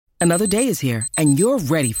Another day is here, and you're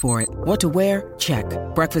ready for it. What to wear? Check.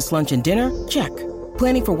 Breakfast, lunch, and dinner? Check.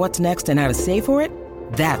 Planning for what's next and how to save for it?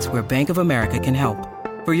 That's where Bank of America can help.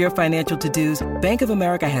 For your financial to-dos, Bank of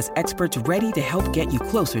America has experts ready to help get you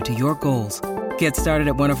closer to your goals. Get started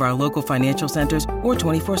at one of our local financial centers or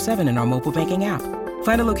 24/7 in our mobile banking app.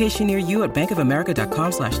 Find a location near you at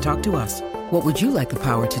bankofamerica.com/talktous. What would you like the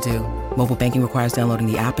power to do? Mobile banking requires downloading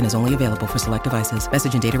the app and is only available for select devices.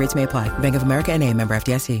 Message and data rates may apply. Bank of America N.A., member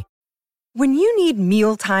FDIC. When you need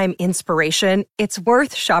mealtime inspiration, it's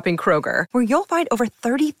worth shopping Kroger, where you'll find over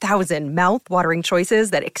 30,000 mouth-watering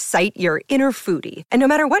choices that excite your inner foodie. And no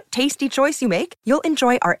matter what tasty choice you make, you'll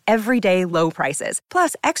enjoy our everyday low prices,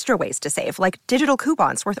 plus extra ways to save, like digital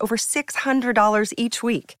coupons worth over $600 each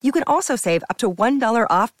week. You can also save up to $1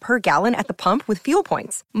 off per gallon at the pump with fuel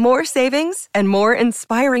points. More savings and more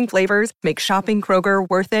inspiring flavors make shopping Kroger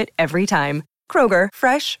worth it every time. Kroger,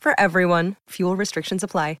 fresh for everyone. Fuel restrictions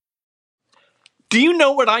apply. Do you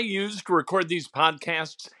know what I use to record these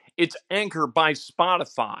podcasts? It's Anchor by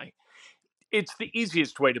Spotify. It's the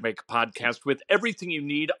easiest way to make a podcast with everything you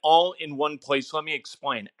need all in one place. Let me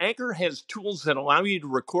explain. Anchor has tools that allow you to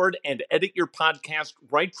record and edit your podcast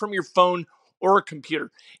right from your phone or a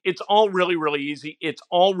computer. It's all really, really easy. It's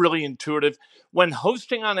all really intuitive. When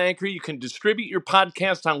hosting on Anchor, you can distribute your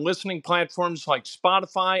podcast on listening platforms like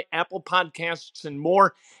Spotify, Apple Podcasts, and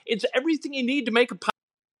more. It's everything you need to make a podcast.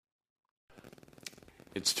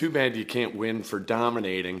 It's too bad you can't win for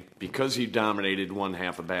dominating because you dominated one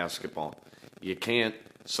half of basketball. You can't,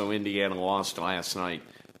 so Indiana lost last night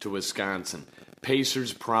to Wisconsin.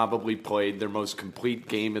 Pacers probably played their most complete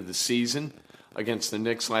game of the season against the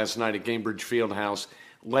Knicks last night at Gainbridge Fieldhouse.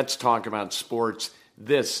 Let's talk about sports.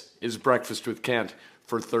 This is Breakfast with Kent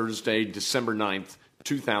for Thursday, December 9th,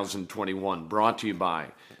 2021. Brought to you by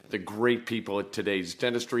the great people at Today's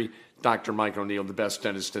Dentistry. Dr. Mike O'Neill, the best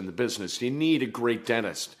dentist in the business. You need a great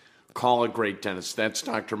dentist. Call a great dentist. That's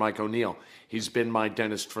Dr. Mike O'Neill. He's been my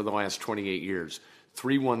dentist for the last 28 years.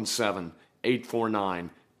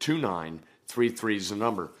 317-849-2933 is the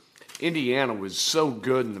number. Indiana was so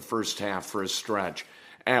good in the first half for a stretch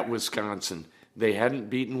at Wisconsin. They hadn't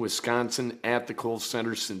beaten Wisconsin at the Kohl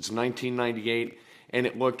Center since 1998, and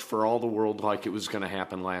it looked for all the world like it was going to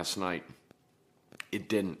happen last night. It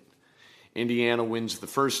didn't. Indiana wins the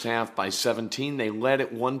first half by 17. They led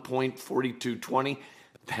at 1 point, 42-20.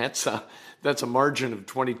 That's a margin of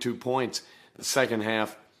 22 points. The second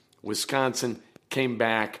half, Wisconsin came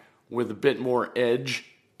back with a bit more edge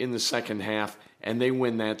in the second half, and they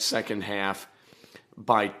win that second half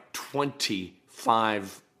by 22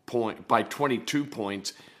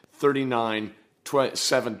 points,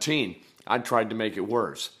 39-17. I tried to make it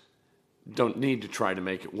worse. Don't need to try to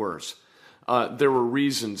make it worse. There were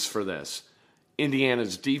reasons for this.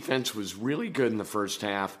 Indiana's defense was really good in the first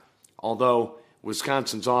half, although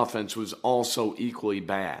Wisconsin's offense was also equally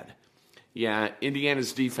bad. Yeah,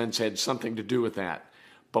 Indiana's defense had something to do with that,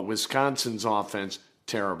 but Wisconsin's offense,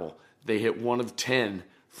 terrible. They hit 1 of 10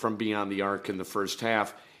 from beyond the arc in the first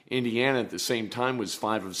half. Indiana at the same time was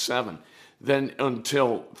 5 of 7. Then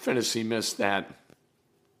until Finney missed that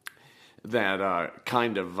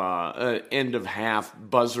kind of end of half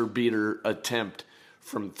buzzer beater attempt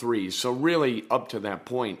from 3. So really up to that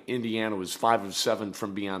point, Indiana was 5 of 7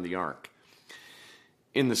 from beyond the arc.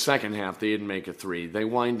 In the second half, they didn't make a 3. They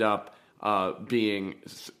wind up being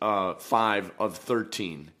 5 of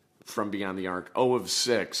 13 from beyond the arc, 0 for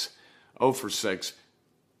 6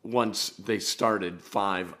 once they started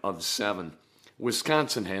 5 of 7.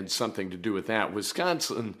 Wisconsin had something to do with that.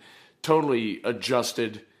 Wisconsin totally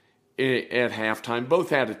adjusted at halftime, both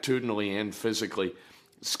attitudinally and physically.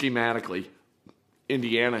 Schematically,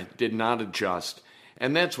 Indiana did not adjust.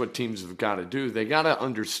 And that's what teams have got to do. They got to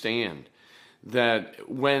understand that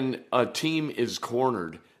when a team is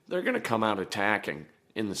cornered, they're going to come out attacking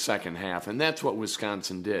in the second half. And that's what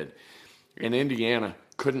Wisconsin did. And Indiana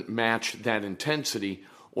couldn't match that intensity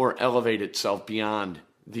or elevate itself beyond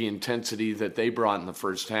the intensity that they brought in the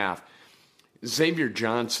first half. Xavier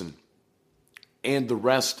Johnson and the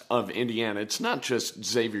rest of Indiana, it's not just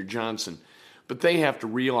Xavier Johnson, but they have to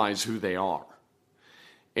realize who they are.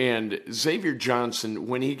 And Xavier Johnson,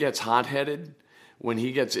 when he gets hot-headed, when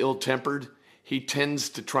he gets ill-tempered, he tends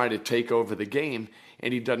to try to take over the game,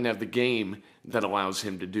 and he doesn't have the game that allows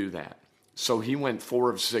him to do that. So he went 4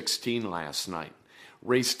 of 16 last night.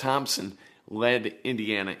 Race Thompson led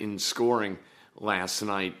Indiana in scoring last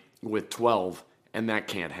night with 12, and that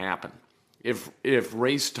can't happen. If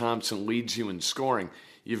Race Thompson leads you in scoring,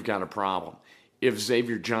 you've got a problem. If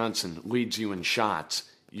Xavier Johnson leads you in shots,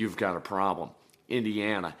 you've got a problem.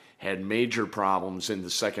 Indiana had major problems in the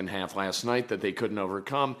second half last night that they couldn't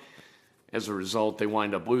overcome. As a result, they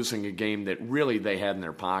wind up losing a game that really they had in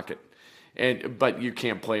their pocket. But you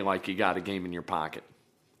can't play like you got a game in your pocket.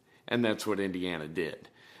 And that's what Indiana did.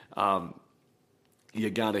 You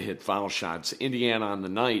got to hit foul shots. Indiana on the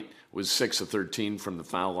night was 6 of 13 from the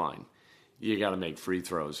foul line. You got to make free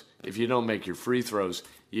throws. If you don't make your free throws,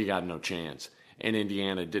 you got no chance. And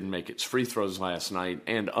Indiana didn't make its free throws last night.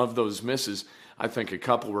 And of those misses, I think a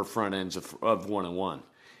couple were front ends of 1-and-1.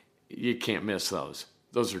 You can't miss those.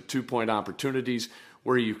 Those are 2-point opportunities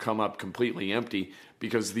where you come up completely empty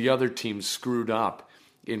because the other team screwed up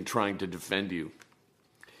in trying to defend you.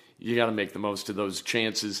 You got to make the most of those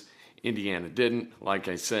chances. Indiana didn't. Like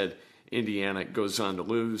I said, Indiana goes on to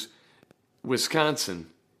lose. Wisconsin,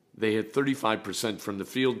 they hit 35% from the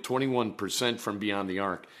field, 21% from beyond the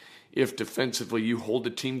arc. If defensively you hold a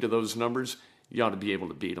team to those numbers, you ought to be able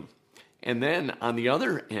to beat them. And then on the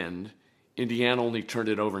other end, Indiana only turned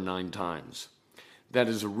it over 9 times. That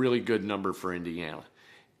is a really good number for Indiana.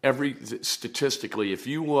 Statistically, if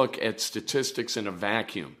you look at statistics in a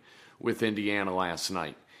vacuum with Indiana last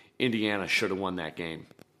night, Indiana should have won that game.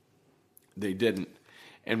 They didn't.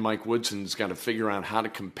 And Mike Woodson's got to figure out how to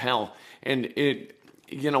compel. And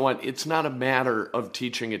you know what? It's not a matter of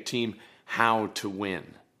teaching a team how to win.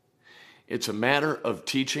 It's a matter of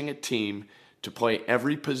teaching a team to play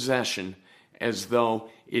every possession as though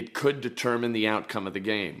it could determine the outcome of the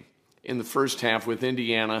game. In the first half with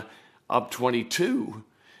Indiana up 22,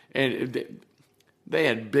 and they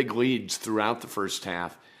had big leads throughout the first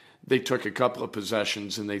half. They took a couple of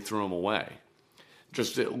possessions and they threw them away.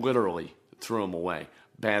 Just literally threw them away.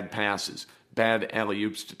 Bad passes, bad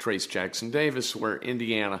alley-oops to Trace Jackson Davis, where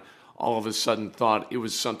Indiana all of a sudden thought it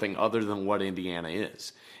was something other than what Indiana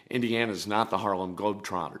is. Indiana's not the Harlem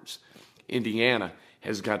Globetrotters. Indiana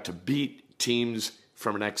has got to beat teams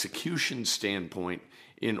from an execution standpoint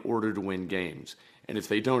in order to win games. And if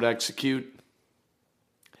they don't execute,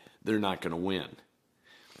 they're not going to win.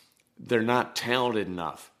 They're not talented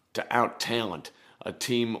enough to out-talent a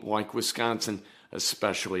team like Wisconsin,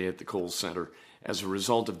 especially at the Kohl Center. As a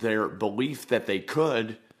result of their belief that they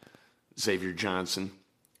could, Xavier Johnson,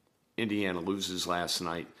 Indiana loses last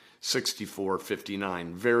night,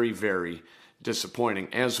 64-59. Very, very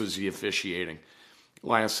disappointing, as was the officiating.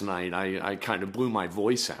 Last night, I kind of blew my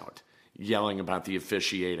voice out, yelling about the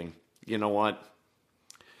officiating. You know what?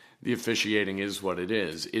 The officiating is what it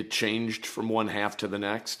is. It changed from one half to the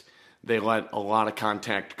next. They let a lot of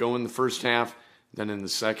contact go in the first half. Then in the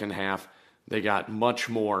second half, they got much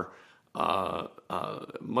more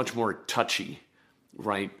touchy,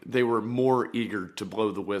 right? They were more eager to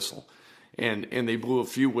blow the whistle. And they blew a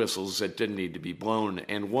few whistles that didn't need to be blown.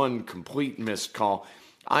 And one complete missed call.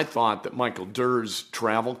 I thought that Michael Durr's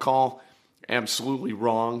travel call, absolutely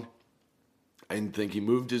wrong. I didn't think he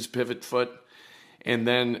moved his pivot foot. And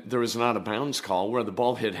then there was an out-of-bounds call where the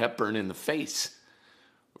ball hit Hepburn in the face.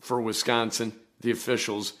 For Wisconsin, the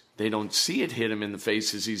officials, they don't see it hit him in the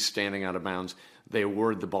face as he's standing out of bounds. They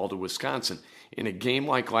award the ball to Wisconsin. In a game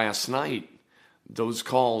like last night, those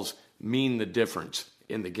calls mean the difference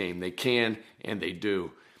in the game. They can and they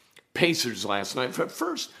do. Pacers last night.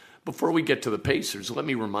 First, before we get to the Pacers, let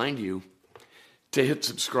me remind you to hit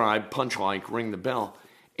subscribe, punch like, ring the bell.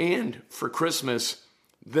 And for Christmas,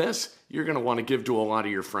 this you're going to want to give to a lot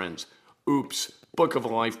of your friends. Oops, Book of a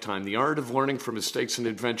Lifetime, The Art of Learning from Mistakes and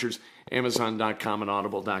Adventures, Amazon.com and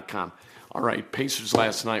Audible.com. All right, Pacers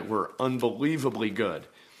last night were unbelievably good.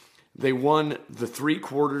 They won the first 3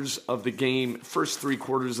 quarters of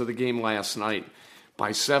the game last night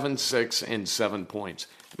by 7, 6, and 7 points.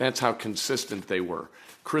 That's how consistent they were.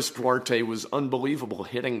 Chris Duarte was unbelievable,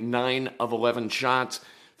 hitting 9 of 11 shots,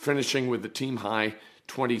 finishing with the team high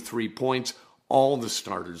 23 points. All the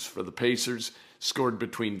starters for the Pacers scored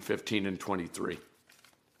between 15 and 23.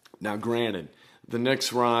 Now, granted, the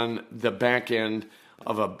Knicks were on the back end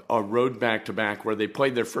of a road back-to-back where they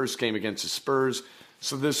played their first game against the Spurs.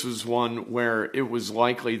 So this was one where it was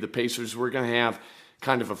likely the Pacers were going to have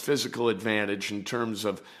kind of a physical advantage in terms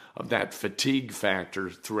of that fatigue factor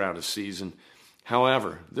throughout a season.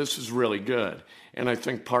 However, this was really good. And I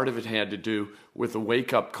think part of it had to do with a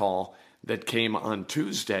wake-up call that came on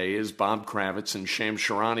Tuesday as Bob Kravitz and Shams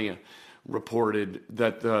Charania reported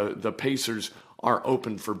that the Pacers are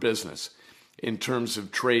open for business in terms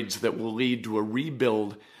of trades that will lead to a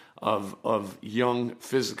rebuild of young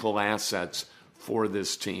physical assets for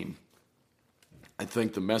this team. I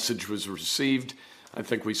think the message was received. I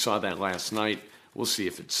think we saw that last night. We'll see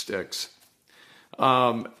if it sticks.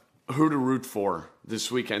 Who to root for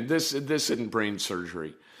this weekend? This isn't brain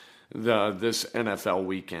surgery. This NFL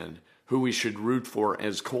weekend. who we should root for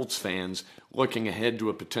as Colts fans looking ahead to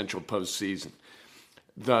a potential postseason.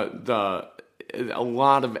 A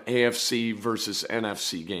lot of AFC versus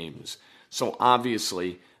NFC games. So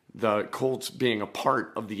obviously, the Colts being a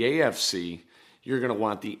part of the AFC, you're going to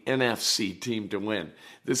want the NFC team to win.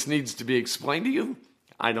 This needs to be explained to you?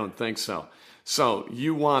 I don't think so. So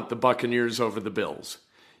you want the Buccaneers over the Bills.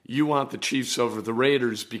 You want the Chiefs over the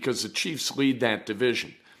Raiders because the Chiefs lead that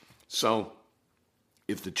division. So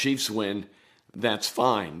if the Chiefs win, that's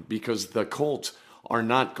fine because the Colts are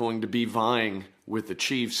not going to be vying with the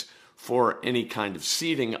Chiefs for any kind of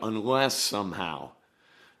seeding unless somehow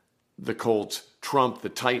the Colts trump the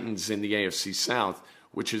Titans in the AFC South,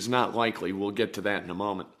 which is not likely. We'll get to that in a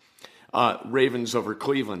moment. Ravens over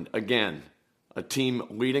Cleveland. Again, a team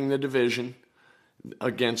leading the division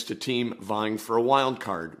against a team vying for a wild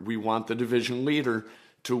card. We want the division leader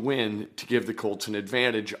to win to give the Colts an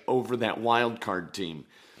advantage over that wild card team.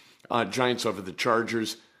 Giants over the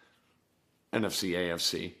Chargers, NFC,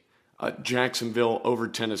 AFC. Jacksonville over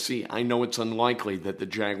Tennessee. I know it's unlikely that the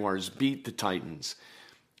Jaguars beat the Titans,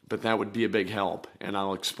 but that would be a big help, and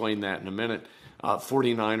I'll explain that in a minute.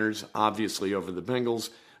 49ers, obviously, over the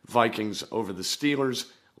Bengals. Vikings over the Steelers.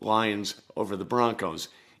 Lions over the Broncos.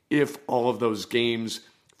 If all of those games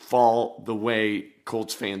fall the way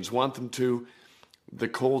Colts fans want them to, the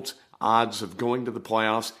Colts' odds of going to the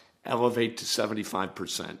playoffs elevate to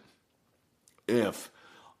 75%. If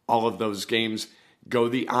all of those games go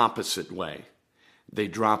the opposite way, they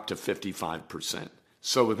drop to 55%.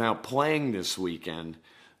 So without playing this weekend,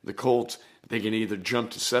 the Colts, they can either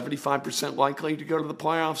jump to 75% likely to go to the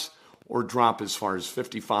playoffs or drop as far as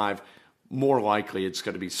 55. More likely it's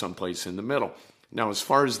going to be someplace in the middle. Now, as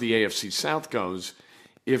far as the AFC South goes,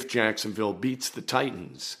 if Jacksonville beats the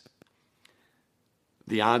Titans,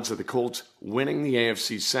 the odds of the Colts winning the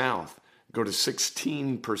AFC South go to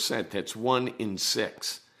 16%. That's 1 in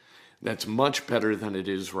 6. That's much better than it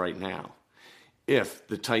is right now. If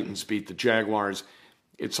the Titans beat the Jaguars,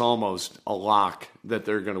 it's almost a lock that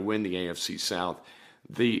they're going to win the AFC South.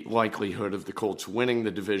 The likelihood of the Colts winning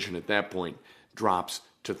the division at that point drops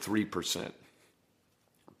to 3%.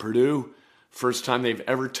 Purdue, first time they've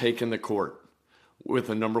ever taken the court with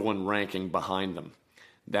a number 1 ranking behind them.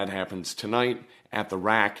 That happens tonight at the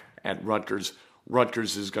Rack at Rutgers.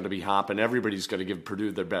 Rutgers is going to be hopping. Everybody's going to give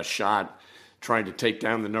Purdue their best shot, trying to take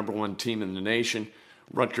down the number 1 team in the nation.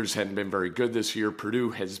 Rutgers hadn't been very good this year.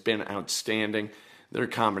 Purdue has been outstanding. Their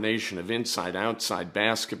combination of inside-outside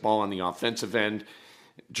basketball on the offensive end,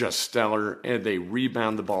 just stellar. And they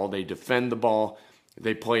rebound the ball. They defend the ball.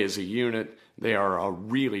 They play as a unit. They are a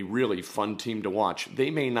really, really fun team to watch.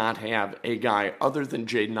 They may not have a guy other than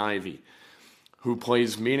Jaden Ivey who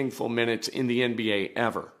plays meaningful minutes in the NBA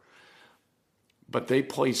ever. But they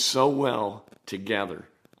play so well together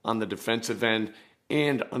on the defensive end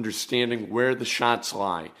and understanding where the shots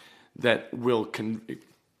lie that will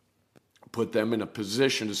put them in a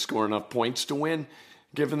position to score enough points to win,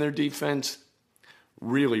 given their defense.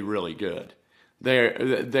 Really, really good.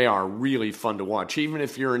 They are really fun to watch. Even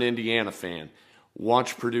if you're an Indiana fan,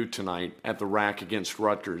 watch Purdue tonight at the Rack against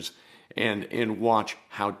Rutgers and watch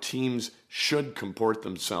how teams should comport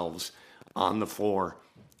themselves on the floor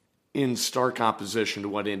in stark opposition to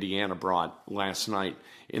what Indiana brought last night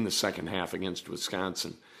in the second half against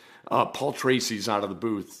Wisconsin. Paul Tracy's out of the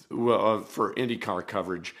booth for IndyCar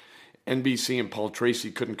coverage. NBC and Paul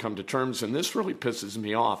Tracy couldn't come to terms, and this really pisses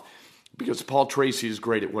me off because Paul Tracy is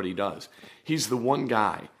great at what he does. He's the one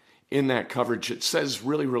guy in that coverage that says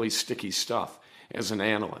really, really sticky stuff as an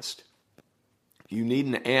analyst. You need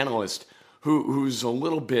an analyst who's a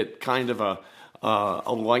little bit kind of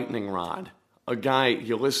a lightning rod, a guy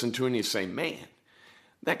you listen to and you say, man,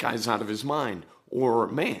 that guy's out of his mind, or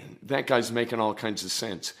man, that guy's making all kinds of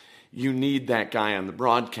sense. You need that guy on the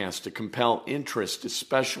broadcast to compel interest,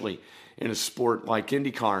 especially in a sport like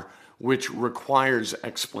IndyCar, which requires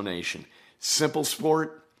explanation. Simple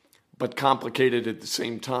sport, but complicated at the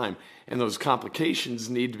same time. And those complications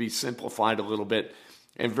need to be simplified a little bit.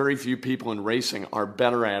 And very few people in racing are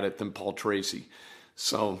better at it than Paul Tracy.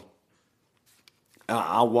 So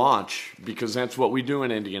I'll watch, because that's what we do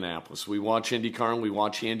in Indianapolis. We watch IndyCar and we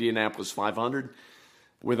watch the Indianapolis 500.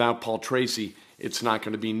 Without Paul Tracy, it's not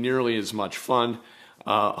going to be nearly as much fun.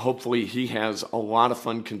 Hopefully he has a lot of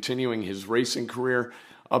fun continuing his racing career,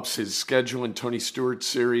 ups his schedule in Tony Stewart's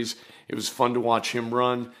series. It was fun to watch him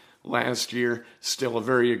run last year. Still a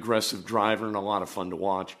very aggressive driver and a lot of fun to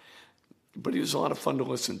watch. But he was a lot of fun to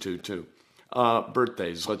listen to, too.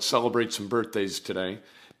 Birthdays. Let's celebrate some birthdays today.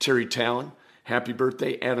 Terry Talon, happy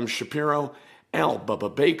birthday. Adam Shapiro, Al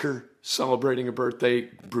Bubba Baker, celebrating a birthday.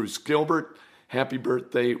 Bruce Gilbert, Happy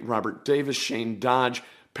birthday, Robert Davis, Shane Dodge,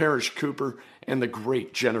 Parrish Cooper, and the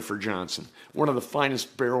great Jennifer Johnson, one of the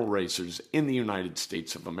finest barrel racers in the United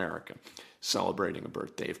States of America, celebrating a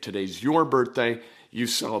birthday. If today's your birthday, you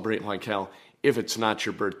celebrate like hell. If it's not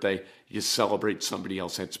your birthday, you celebrate somebody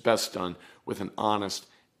else. That's best done with an honest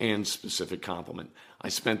and specific compliment. I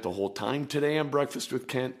spent the whole time today on Breakfast with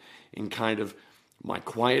Kent in kind of my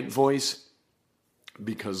quiet voice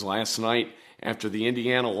because last night, after the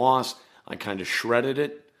Indiana loss, I kind of shredded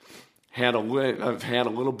it. I've had a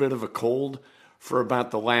little bit of a cold for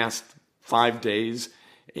about the last 5 days,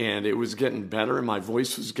 and it was getting better, and my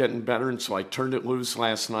voice was getting better, and so I turned it loose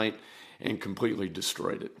last night and completely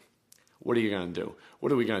destroyed it. What are you going to do?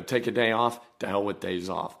 What are we going to take a day off? To hell with days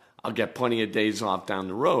off. I'll get plenty of days off down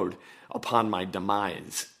the road upon my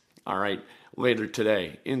demise. All right, later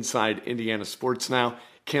today, Inside Indiana Sports Now.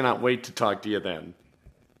 Cannot wait to talk to you then.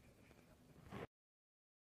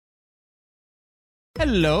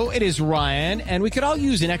 Hello, it is Ryan, and we could all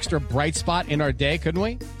use an extra bright spot in our day, couldn't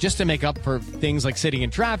we? Just to make up for things like sitting in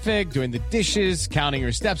traffic, doing the dishes, counting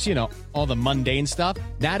your steps, you know, all the mundane stuff.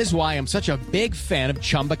 That is why I'm such a big fan of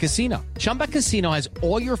Chumba Casino. Chumba Casino has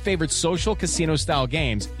all your favorite social casino-style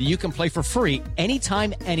games that you can play for free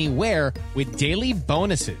anytime, anywhere with daily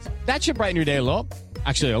bonuses. That should brighten your day a little.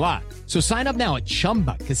 Actually, a lot. So sign up now at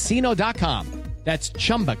ChumbaCasino.com. That's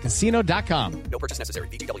ChumbaCasino.com. No purchase necessary.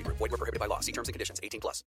 VGW Group. Void where prohibited by law. See terms and conditions.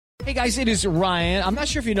 18+. Hey guys, it is Ryan. I'm not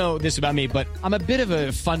sure if you know this about me, but I'm a bit of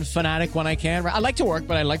a fun fanatic when I can. I like to work,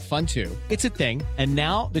 but I like fun too. It's a thing. And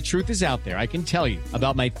now the truth is out there. I can tell you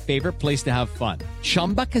about my favorite place to have fun.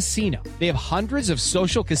 Chumba Casino. They have hundreds of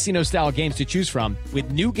social casino style games to choose from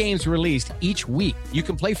with new games released each week. You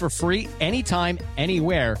can play for free anytime,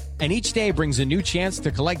 anywhere. And each day brings a new chance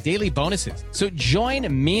to collect daily bonuses. So join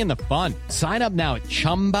me in the fun. Sign up now at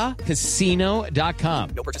ChumbaCasino.com.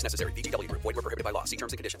 No purchase necessary. VGW Group. Void where prohibited by law. See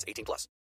terms and conditions. 18+.